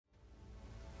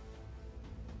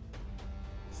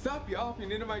Sup y'all, if you're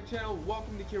new to my channel,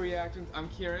 welcome to Key Reactions. I'm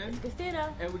Kieran. It's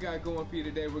Christina. And we got it going for you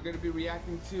today. We're going to be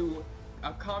reacting to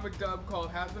a comic dub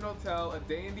called Hazbin Hotel, A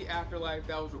Day in the Afterlife,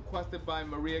 that was requested by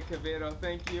Maria Quevedo.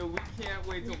 Thank you. We can't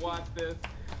wait to watch this.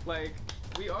 Like,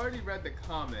 we already read the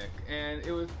comic and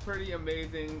it was pretty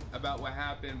amazing about what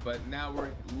happened, but now we're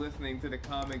listening to the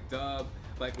comic dub,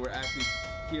 like we're actually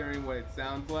hearing what it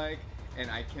sounds like,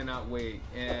 and I cannot wait.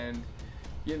 And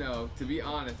you know, to be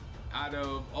honest, out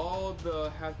of all the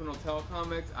Hazbin Hotel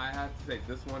comics, I have to say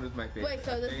this one is my favorite. Wait,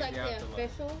 so this is like the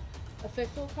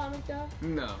official comic dub?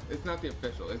 No, it's not the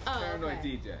official. It's Paranoid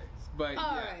okay. DJs. But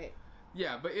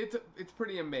yeah, but it's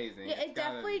pretty amazing. Yeah, it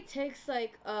definitely takes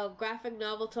like a graphic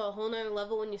novel to a whole nother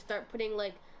level when you start putting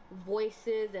like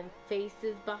voices and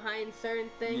faces behind certain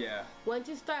things. Yeah. Once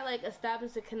you start like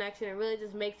establishing a connection, it really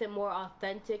just makes it more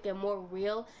authentic and more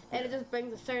real, and it just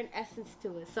brings a certain essence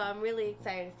to it. So I'm really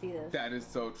excited to see this. That is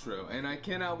so true, and I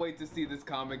cannot wait to see this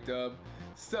comic dub.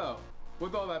 So,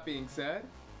 with all that being said,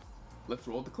 let's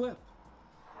roll the clip.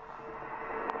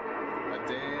 A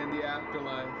Day in the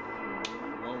Afterlife,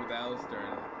 one with Alistair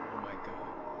in it. Oh my god.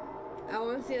 I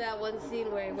want to see that one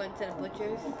scene where he went to the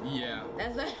butcher's. Yeah.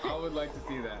 That's my I would like to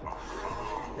see that.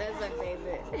 That's my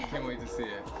favorite. Can't wait to see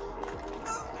it.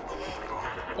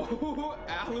 Oh,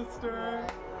 Alistair.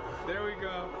 There we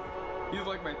go. He's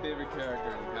like my favorite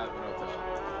character in Hazbin Hotel.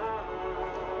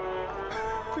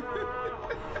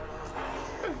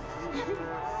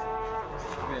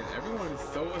 Man,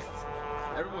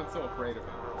 everyone's so afraid of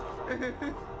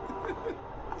him.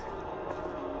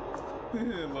 I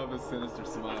love his sinister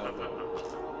smile though.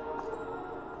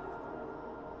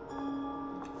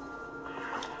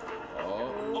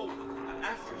 Oh,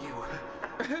 after you.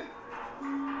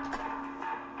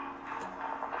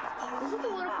 This is a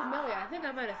little familiar. I think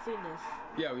I might have seen this.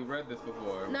 Yeah, we read this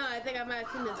before. No, I think I might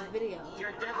have seen this video.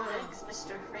 Your devil eggs,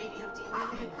 Mr. Radio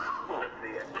Demon. Let's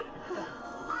see it.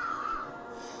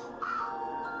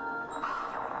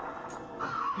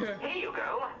 Here you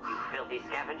go, you filthy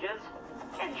scavengers.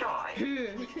 Enjoy.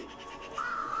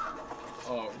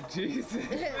 Oh, Jesus.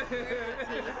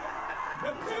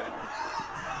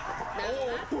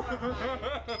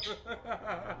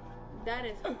 That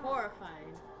is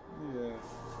horrifying. Yeah.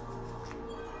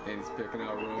 And he's picking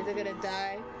out roses. Is it gonna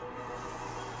die?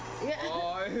 Yeah.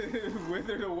 Oh, it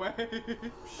withered away.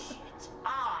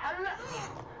 Hello.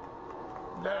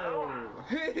 No.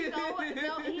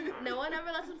 No one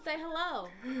ever lets him say hello.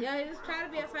 Yeah, he's just trying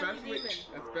to be a friendly demon.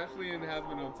 Especially in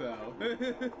Hazbin Hotel.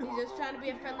 He's just trying to be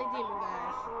a friendly demon,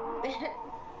 guys.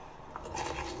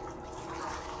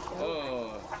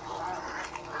 Oh.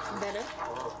 Better.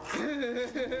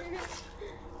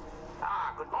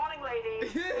 Good morning,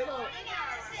 ladies. Good morning,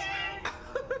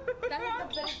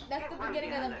 That's the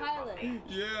beginning of the pilot.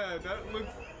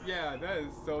 Yeah, that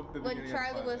is so the beginning of the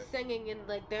pilot. When Charlie was singing and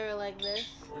like they were like this.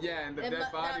 Yeah, and the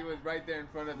dead body was right there in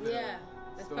front of the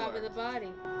that's store. probably the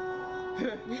body.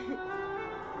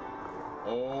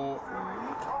 Oh,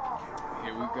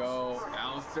 here we go.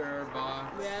 Alistair,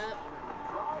 box. Yep.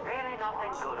 Really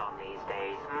nothing good on these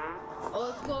days,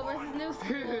 Old school versus new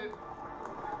school.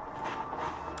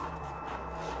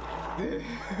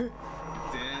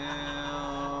 Damn.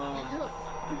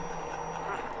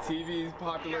 TV is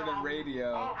popular than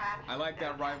radio. I like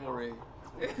that rivalry.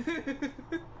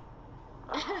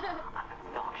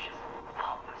 Obnoxious,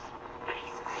 pompous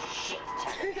piece of shit.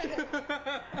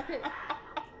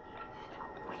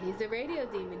 He's a radio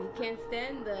demon. He can't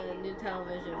stand the new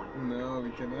television. No,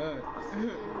 he cannot.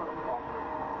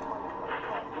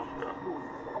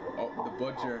 Oh, the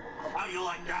butcher. How do you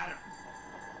like that?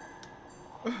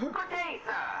 Good day,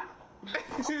 sir. I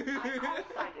caught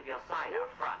sight of your sign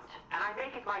out front, and I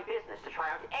make it my business to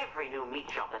try out every new meat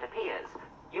shop that appears.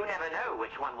 You never know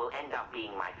which one will end up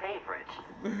being my favorite.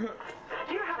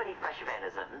 Do you have any fresh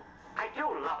venison? I do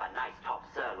love a nice top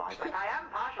sirloin, but I am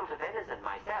partial to venison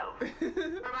myself.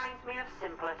 Reminds me of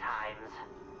simpler times.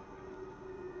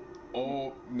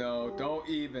 Oh, no, don't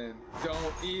even. And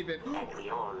we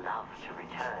all love to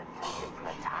return to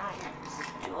simpler times,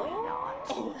 do we not?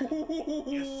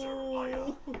 Yes,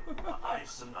 sir. I have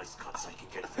some nice cuts I can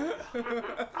get for you. Good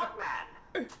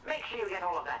man. Make sure you get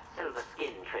all of that silver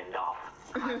skin trimmed off.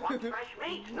 I want fresh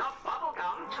meat, not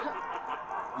bubblegum.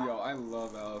 Yo, I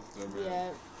love Alistair, man.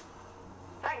 Yeah.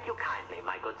 Thank you kindly,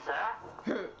 my good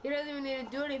sir. He doesn't even need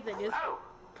to do anything. His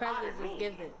presence just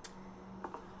gives it.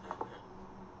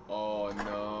 Oh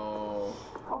no.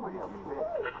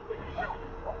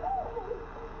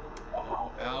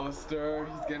 Oh, Alistair,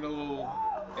 he's getting a little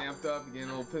amped up, getting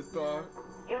a little pissed off.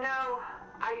 You know,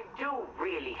 I do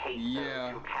really hate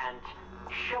those who can't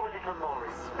show a little more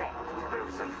respect to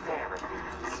those of fairer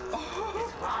things.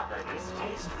 It's why It's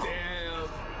tasteful. Damn.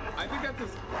 I think that's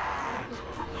his.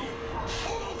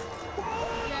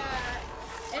 Yeah.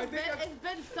 It's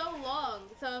been so long,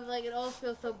 so I was like, it all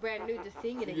feels so brand new just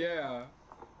seeing it again. Yeah.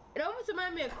 It almost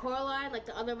reminded me of Coraline, like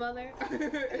the other mother. Not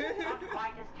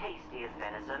quite as tasty as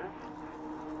venison.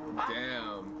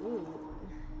 Damn. Ooh.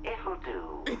 It'll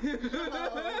do.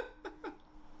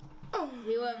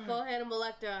 He went full Hannibal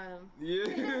Lecter on him.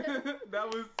 Yeah. That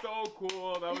was so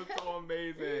cool. That was so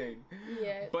amazing.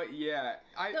 Yeah. But yeah,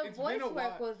 The it's voice been a while.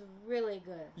 work was really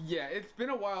good. Yeah, it's been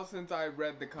a while since I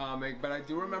read the comic, but I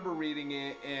do remember reading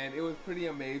it, and it was pretty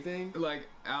amazing. Like,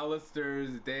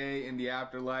 Alistair's day in the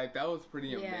afterlife, that was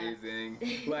pretty amazing.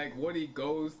 Like, what he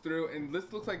goes through, and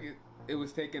this looks like it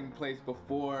was taking place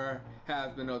before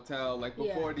Hazbin Hotel, like,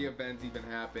 before the events even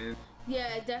happened.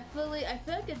 Yeah, it definitely, I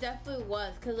feel like it definitely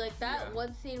was, because, like, that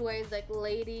one scene where he's like,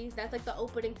 ladies, that's, like, the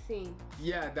opening scene.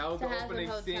 Yeah, that was To the Hazbin opening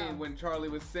Hotel. scene when Charlie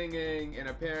was singing, and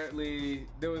apparently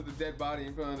there was a dead body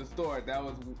in front of the store. That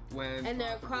was when. And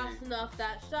they're possibly- crossing off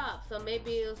that shop, so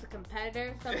maybe it was a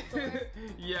competitor of some sort.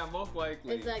 Yeah, most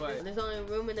likely. It's like, but... there's only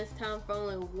room in this town for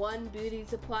only one beauty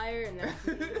supplier, and that's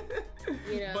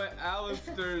you know. But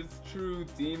Alistair's true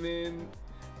demon,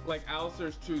 like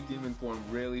Alistair's true demon form,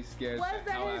 really scares Was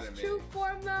the hell that out of his me. true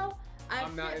form though?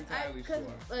 I'm not entirely sure.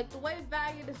 Like the way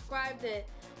Baggy described it,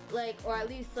 like, or at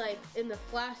least like in the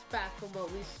flashback from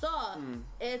what we saw,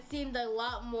 it seemed a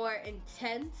lot more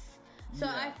intense. So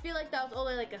Yeah. I feel like that was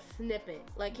only like a snippet.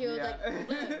 Like he was like,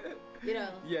 "Look," you know.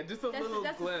 Yeah, just a little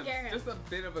that's to glimpse, scare him. just a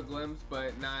bit of a glimpse,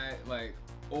 but not like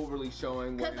overly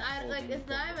showing what Because his I full like demon it's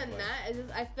not form even looks like. that. It's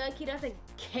just I feel like he doesn't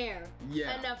care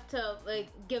enough to like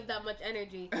give that much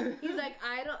energy. He's like,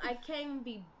 I can't even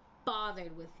be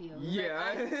bothered with you.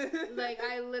 Yeah. Like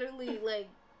I literally like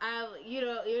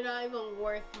you're not even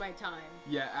worth my time.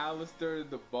 Yeah, Alistair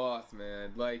the boss,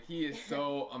 man. Like, he is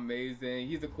so amazing.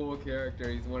 He's a cool character.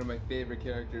 He's one of my favorite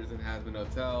characters in Hazbin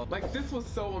Hotel. Like, this was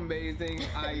so amazing.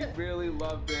 I really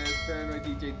love this. Paranoid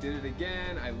DJ did it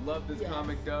again. I love this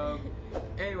comic dub.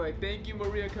 Anyway, thank you,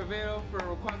 Maria Quevedo, for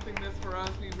requesting this for us.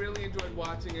 We really enjoyed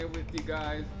watching it with you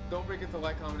guys. Don't forget to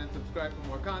like, comment, and subscribe for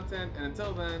more content. And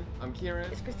until then, I'm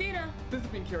Kieran. It's Christina. This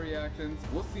has been Kiri Actions.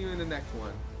 We'll see you in the next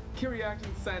one. Kiri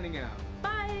Actions signing out.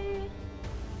 Bye.